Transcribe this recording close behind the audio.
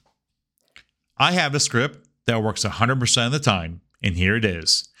I have a script that works 100% of the time, and here it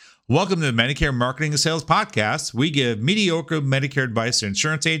is. Welcome to the Medicare Marketing and Sales Podcast. We give mediocre Medicare advice to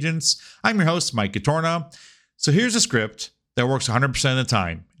insurance agents. I'm your host, Mike Gatorna. So here's a script that works 100% of the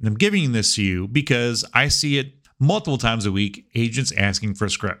time. And I'm giving this to you because I see it multiple times a week, agents asking for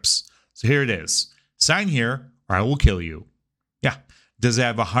scripts. So here it is. Sign here or I will kill you. Yeah. Does it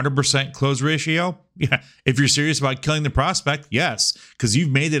have a 100% close ratio? Yeah. If you're serious about killing the prospect, yes, because you've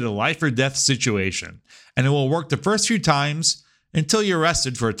made it a life or death situation. And it will work the first few times until you're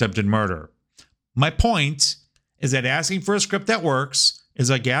arrested for attempted murder. My point is that asking for a script that works is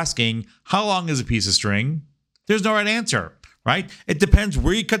like asking, how long is a piece of string? There's no right answer, right? It depends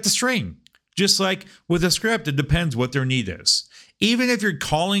where you cut the string. Just like with a script, it depends what their need is. Even if you're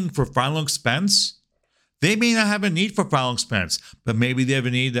calling for final expense, they may not have a need for final expense, but maybe they have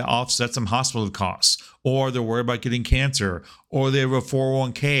a need to offset some hospital costs, or they're worried about getting cancer, or they have a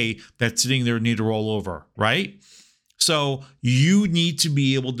 401k that's sitting there and need to roll over, right? So you need to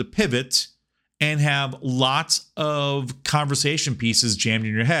be able to pivot and have lots of conversation pieces jammed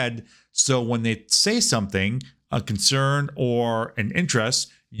in your head. So when they say something, a concern or an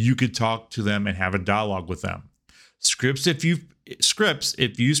interest, you could talk to them and have a dialogue with them. Scripts, if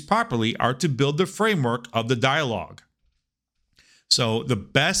used properly, are to build the framework of the dialogue. So the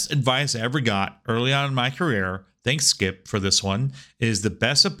best advice I ever got early on in my career, thanks Skip for this one, is the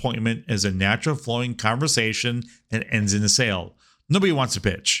best appointment is a natural flowing conversation that ends in a sale. Nobody wants to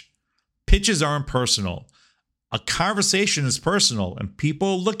pitch. Pitches are impersonal. A conversation is personal and people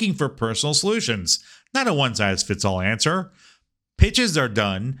are looking for personal solutions, not a one-size-fits-all answer. Pitches are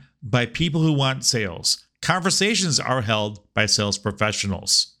done by people who want sales. Conversations are held by sales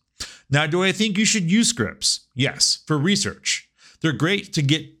professionals. Now, do I think you should use scripts? Yes, for research. They're great to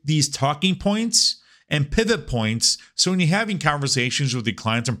get these talking points and pivot points. So when you're having conversations with your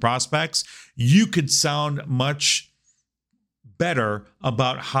clients and prospects, you could sound much better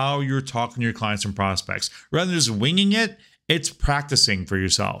about how you're talking to your clients and prospects. Rather than just winging it, it's practicing for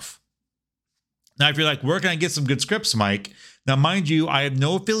yourself. Now, if you're like, where can I get some good scripts, Mike? Now, mind you, I have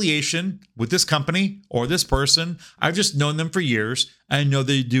no affiliation with this company or this person. I've just known them for years. I know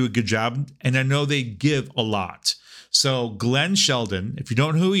they do a good job, and I know they give a lot. So Glenn Sheldon, if you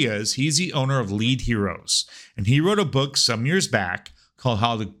don't know who he is, he's the owner of Lead Heroes. And he wrote a book some years back called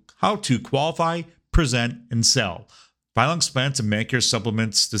How to Qualify, Present, and Sell Final Expense and Medicare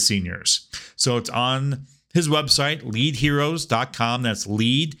Supplements to Seniors. So it's on his website, leadheroes.com. That's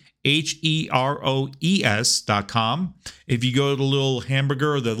lead, HEROES.com. If you go to the little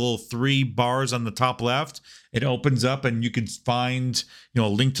hamburger, the little 3 bars on the top left, it opens up and you can find, a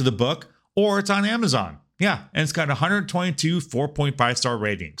link to the book, or it's on Amazon. Yeah. And it's got 122 4.5 star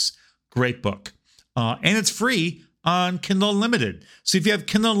ratings. Great book. And it's free on Kindle Unlimited. So if you have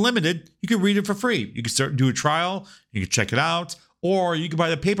Kindle Unlimited, you can read it for free. You can do a trial, you can check it out, or you can buy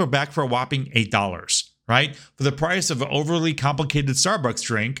the paperback for a whopping $8. Right? For the price of an overly complicated Starbucks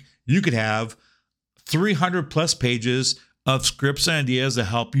drink, you could have 300 plus pages of scripts and ideas to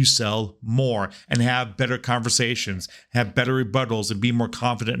help you sell more and have better conversations, have better rebuttals, and be more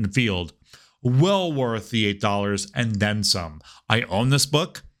confident in the field. Well worth the $8 and then some. I own this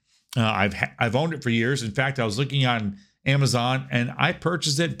book. I've owned it for years. In fact, I was looking on Amazon and I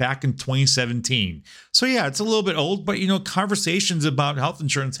purchased it back in 2017. So yeah, it's a little bit old, but conversations about health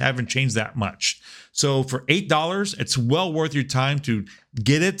insurance haven't changed that much. So for $8, it's well worth your time to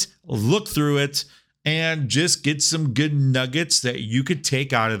get it, look through it, and just get some good nuggets that you could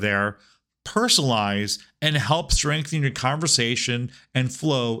take out of there, personalize, and help strengthen your conversation and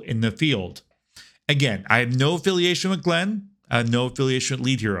flow in the field. Again, I have no affiliation with Glenn. I have no affiliation with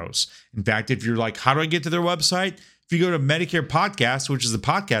Lead Heroes. In fact, if you're like, how do I get to their website? If you go to Medicare Podcast, which is the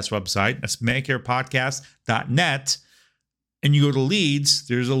podcast website, that's medicarepodcast.net, and you go to leads,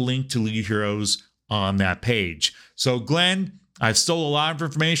 there's a link to Lead Heroes on that page. So Glenn, I've stole a lot of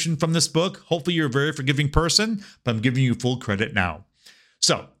information from this book. Hopefully you're a very forgiving person, but I'm giving you full credit now.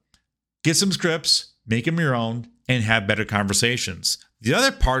 So get some scripts, make them your own, and have better conversations. The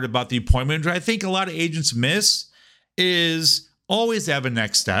other part about the appointment, which I think a lot of agents miss, is always have a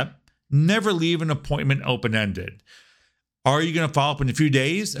next step. Never leave an appointment open-ended. Are you going to follow up in a few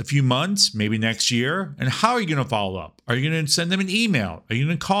days, a few months, maybe next year? And how are you going to follow up? Are you going to send them an email? Are you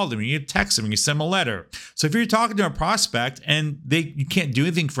going to call them? Are you going to text them? Are you going to send them a letter? So if you're talking to a prospect and you can't do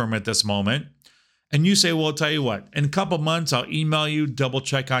anything for them at this moment, and you say, well, I'll tell you what, in a couple of months, I'll email you, double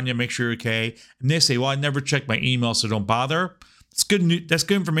check on you, make sure you're okay. And they say, well, I never check my email, so don't bother. It's good. That's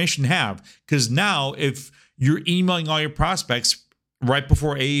good information to have, because now if you're emailing all your prospects right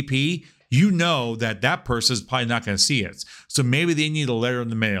before AEP, you know that that person is probably not going to see it. So maybe they need a letter in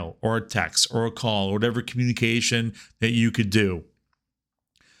the mail or a text or a call or whatever communication that you could do.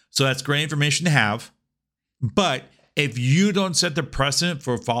 So that's great information to have. But if you don't set the precedent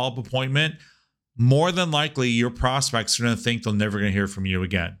for a follow-up appointment, more than likely your prospects are going to think they're never going to hear from you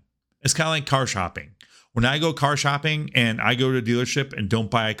again. It's kind of like car shopping. When I go car shopping and I go to a dealership and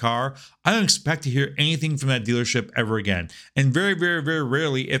don't buy a car, I don't expect to hear anything from that dealership ever again. And very, very, very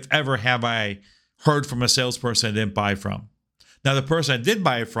rarely, if ever, have I heard from a salesperson I didn't buy from. Now, the person I did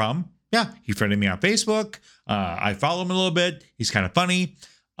buy it from, yeah, he friended me on Facebook. I follow him a little bit. He's kind of funny.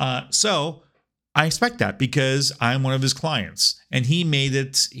 So I expect that because I'm one of his clients. And he made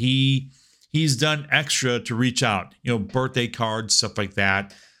it, he's done extra to reach out, birthday cards, stuff like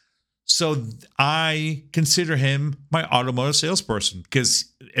that. So I consider him my automotive salesperson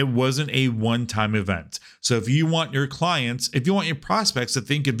because it wasn't a one-time event. So if you want your clients, if you want your prospects to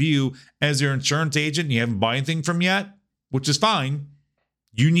think of you as your insurance agent and you haven't bought anything from yet, which is fine,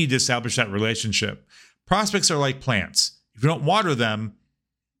 you need to establish that relationship. Prospects are like plants. If you don't water them,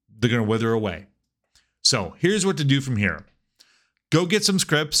 they're going to wither away. So here's what to do from here. Go get some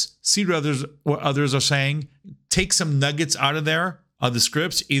scripts, see what others are saying, take some nuggets out of there. The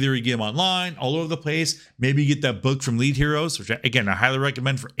scripts, either you get them online, all over the place. Maybe you get that book from Lead Heroes, which again, I highly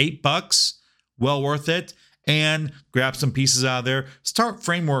recommend for $8. Well worth it. And grab some pieces out of there. Start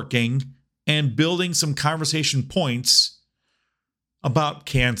frameworking and building some conversation points about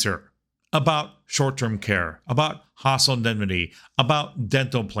cancer, about short-term care, about hospital indemnity, about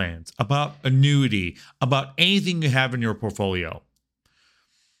dental plans, about annuity, about anything you have in your portfolio.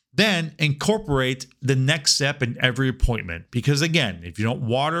 Then incorporate the next step in every appointment. Because again, if you don't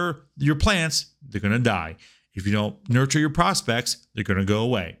water your plants, they're going to die. If you don't nurture your prospects, they're going to go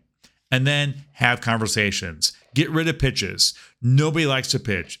away. And then have conversations. Get rid of pitches. Nobody likes to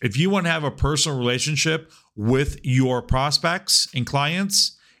pitch. If you want to have a personal relationship with your prospects and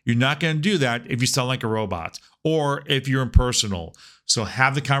clients, you're not going to do that if you sound like a robot or if you're impersonal. So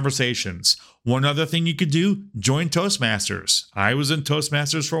have the conversations. One other thing you could do, join Toastmasters. I was in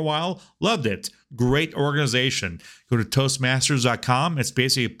Toastmasters for a while, loved it. Great organization. Go to Toastmasters.com. It's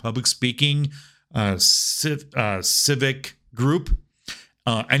basically a public speaking civic group.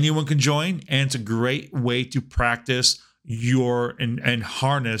 Anyone can join, and it's a great way to practice and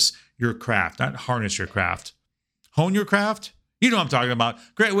harness your craft. Not harness your craft. Hone your craft? You know what I'm talking about.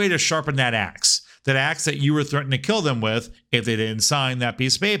 Great way to sharpen that axe. That axe that you were threatening to kill them with if they didn't sign that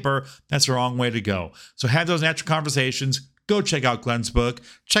piece of paper. That's the wrong way to go. So have those natural conversations. Go check out Glenn's book.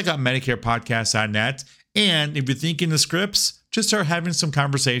 Check out MedicarePodcast.net. And if you're thinking the scripts, just start having some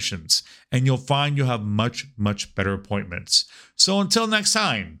conversations. And you'll find you'll have much, much better appointments. So until next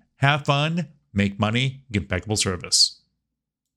time, have fun, make money, get impeccable service.